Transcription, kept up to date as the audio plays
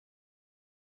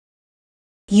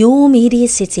Your Media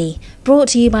City, brought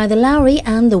to you by The Lowry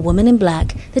and The Woman in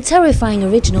Black, the terrifying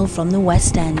original from the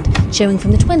West End, showing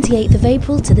from the 28th of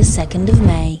April to the 2nd of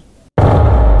May.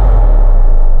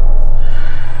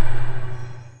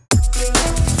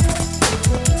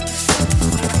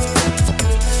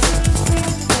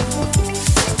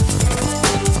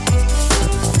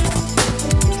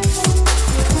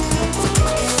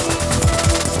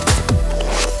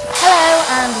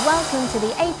 Welcome to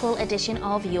the April edition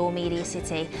of Your Media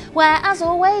City, where, as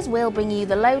always, we'll bring you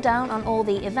the lowdown on all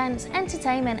the events,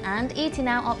 entertainment and eating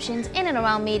out options in and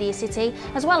around Media City,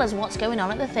 as well as what's going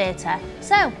on at the theatre.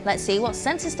 So, let's see what's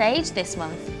centre stage this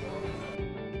month.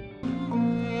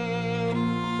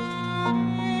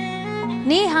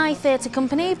 Knee High Theatre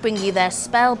Company bring you their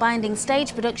spellbinding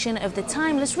stage production of the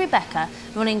timeless Rebecca,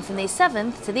 running from the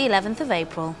 7th to the 11th of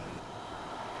April.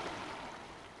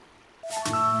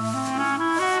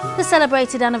 The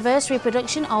celebrated anniversary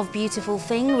production of Beautiful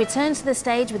Thing returns to the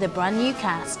stage with a brand new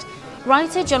cast.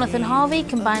 Writer Jonathan Harvey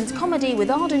combines comedy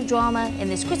with ardent drama in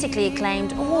this critically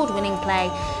acclaimed, award-winning play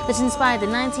that inspired the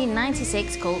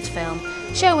 1996 cult film,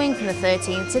 showing from the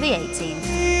 13th to the 18th.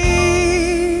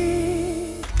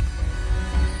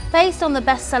 Based on the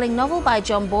best-selling novel by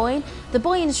John Boyne, The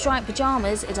Boy in Striped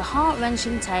Pyjamas is a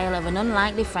heart-wrenching tale of an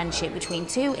unlikely friendship between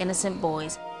two innocent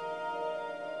boys.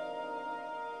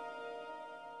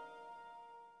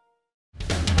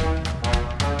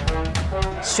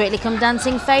 Strictly Come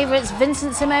Dancing favourites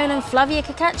Vincent Simone and Flavia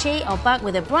Cacace are back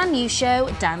with a brand new show,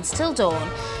 Dance Till Dawn.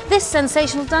 This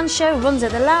sensational dance show runs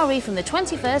at the Lowry from the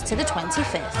 21st to the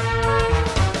 25th.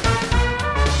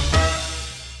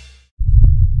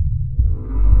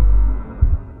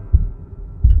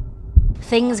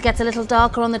 Things get a little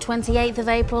darker on the 28th of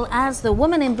April as The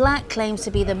Woman in Black claims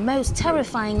to be the most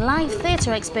terrifying live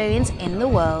theatre experience in the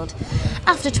world.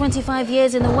 After 25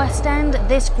 years in the West End,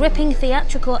 this gripping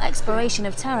theatrical exploration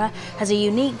of terror has a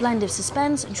unique blend of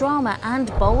suspense, drama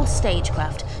and bold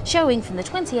stagecraft, showing from the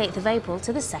 28th of April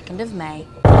to the 2nd of May.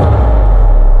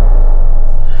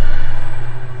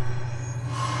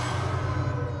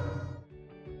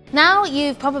 Now,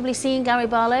 you've probably seen Gary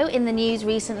Barlow in the news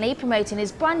recently promoting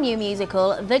his brand new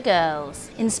musical, The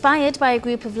Girls. Inspired by a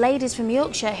group of ladies from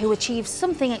Yorkshire who achieved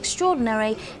something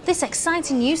extraordinary, this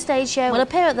exciting new stage show will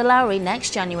appear at the Lowry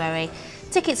next January.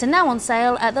 Tickets are now on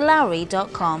sale at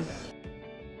thelowry.com.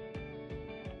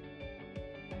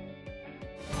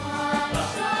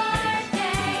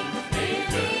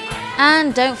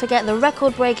 And don't forget the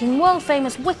record-breaking,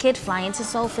 world-famous Wicked fly into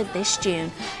Salford this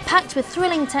June. Packed with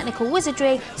thrilling technical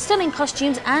wizardry, stunning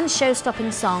costumes and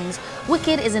show-stopping songs,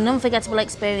 Wicked is an unforgettable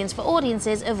experience for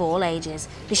audiences of all ages.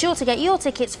 Be sure to get your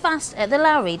tickets fast at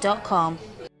thelowry.com.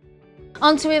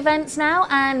 On to events now,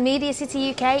 and Media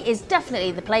City UK is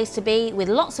definitely the place to be, with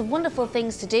lots of wonderful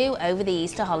things to do over the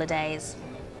Easter holidays.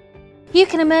 You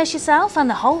can immerse yourself and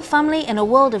the whole family in a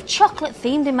world of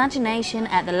chocolate-themed imagination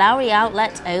at the Lowry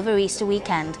Outlet over Easter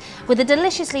weekend, with a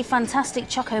deliciously fantastic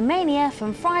Chocomania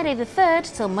from Friday the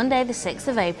 3rd till Monday the 6th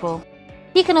of April.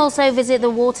 You can also visit the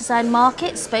Waterside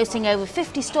Markets, boasting over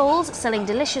 50 stalls selling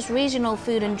delicious regional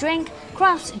food and drink,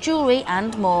 crafts, jewellery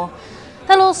and more.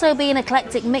 There'll also be an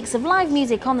eclectic mix of live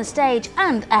music on the stage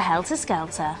and a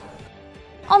helter-skelter.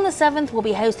 On the 7th, we'll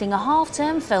be hosting a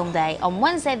half-term film day on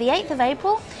Wednesday the 8th of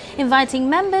April, inviting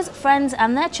members, friends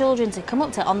and their children to come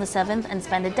up to On the 7th and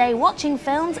spend a day watching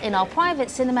films in our private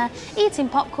cinema, eating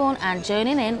popcorn and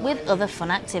joining in with other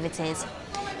fun activities.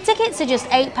 Tickets are just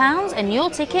 £8 and your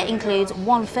ticket includes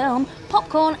one film,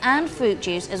 popcorn and fruit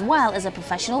juice, as well as a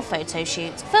professional photo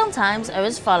shoot. Film times are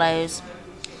as follows.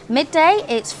 Midday,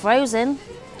 it's Frozen.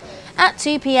 At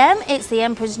 2 p.m, it's The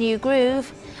Emperor's New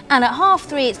Groove. And at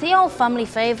 3:30 it's the old family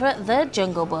favourite, The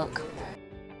Jungle Book.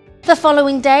 The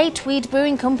following day, Tweed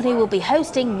Brewing Company will be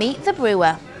hosting Meet the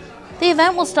Brewer. The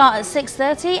event will start at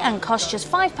 6:30 and cost just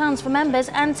 £5 for members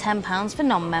and £10 for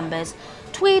non-members.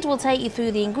 Tweed will take you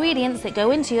through the ingredients that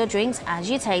go into your drinks as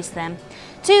you taste them.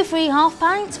 2 free half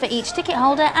pints for each ticket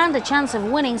holder and a chance of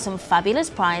winning some fabulous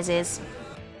prizes.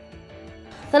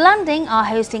 The Landing are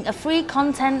hosting a free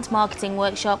content marketing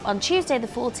workshop on Tuesday the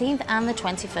 14th and the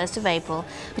 21st of April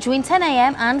between 10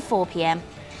 a.m. and 4 p.m.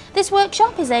 This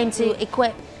workshop is aimed to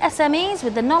equip SMEs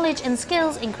with the knowledge and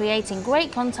skills in creating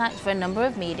great content for a number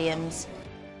of mediums.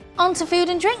 On to food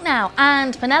and drink now,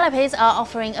 and Penelope's are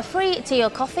offering a free tea or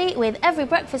coffee with every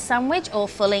breakfast sandwich or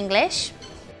full English.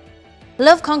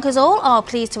 Love Conquers All are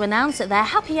pleased to announce that their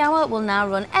happy hour will now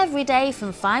run every day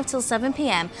from 5 till 7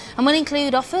 p.m. and will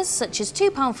include offers such as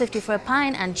 £2.50 for a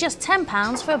pint and just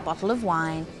 £10 for a bottle of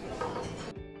wine.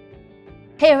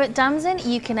 Here at Damson,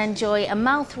 you can enjoy a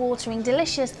mouth-watering,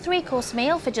 delicious 3-course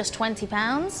meal for just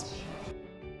 £20.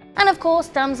 And of course,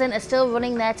 Damson are still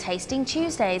running their Tasting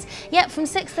Tuesdays. Yep, from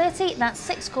 6:30, that's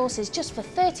 6 courses just for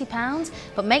 £30,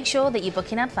 but make sure that you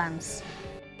book in advance.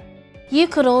 You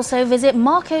could also visit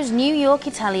Marco's New York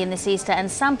Italian this Easter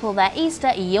and sample their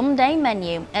Easter Yum Day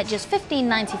menu at just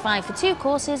 $15.95 for 2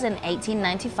 courses and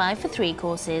 $18.95 for 3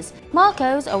 courses.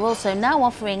 Marco's are also now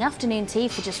offering afternoon tea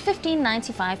for just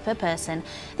 $15.95 per person.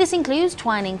 This includes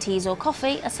twining teas or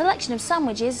coffee, a selection of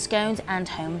sandwiches, scones and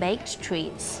home-baked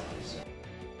treats.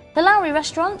 The Lowry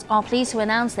restaurant are pleased to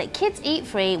announce that kids eat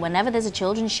free whenever there's a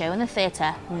children's show in the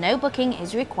theatre. No booking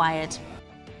is required.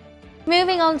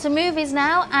 Moving on to movies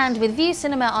now, and with View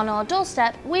Cinema on our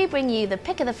doorstep, we bring you the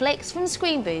pick of the flicks from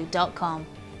screenboo.com.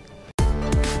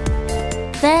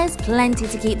 There's plenty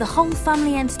to keep the whole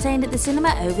family entertained at the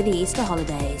cinema over the Easter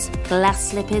holidays. Glass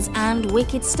Slippers and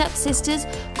Wicked Stepsisters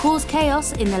cause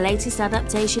chaos in the latest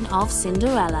adaptation of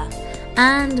Cinderella.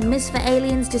 And Misfit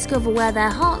aliens discover where their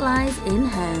heart lies in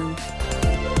home.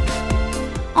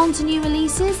 On to new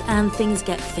releases, and things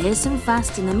get fierce and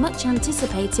fast in the much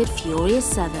anticipated Furious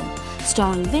 7,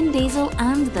 starring Vin Diesel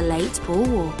and the late Paul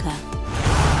Walker.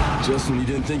 Justin, you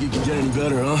didn't think it could get any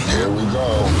better, huh? Here we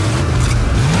go.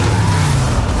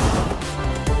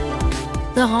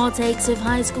 The heartaches of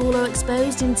high school are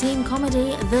exposed in teen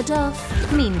comedy The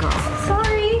Duff. Mean Girl.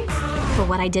 Sorry. But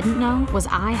what I didn't know was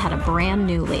I had a brand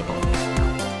new label.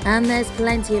 And there's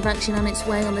plenty of action on its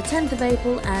way on the 10th of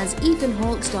April as Ethan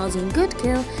Hawke stars in Good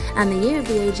Kill and the Year of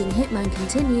the Aging Hitman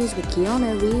continues with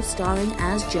Keanu Reeves starring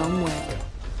as John Wick.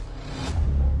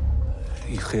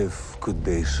 You have good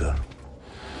day, sir.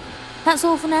 That's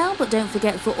all for now, but don't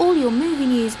forget, for all your movie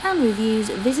news and reviews,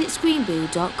 visit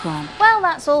screenboo.com. Well,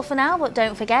 that's all for now, but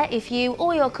don't forget, if you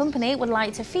or your company would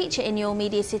like to feature in your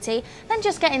media city, then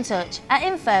just get in touch at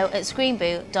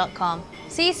info@screenboo.com.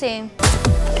 See you soon.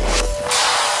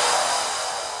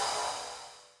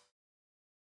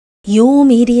 Your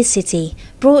Media City,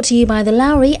 brought to you by The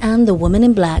Lowry and The Woman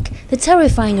in Black, the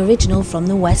terrifying original from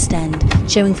the West End,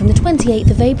 showing from the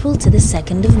 28th of April to the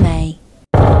 2nd of May.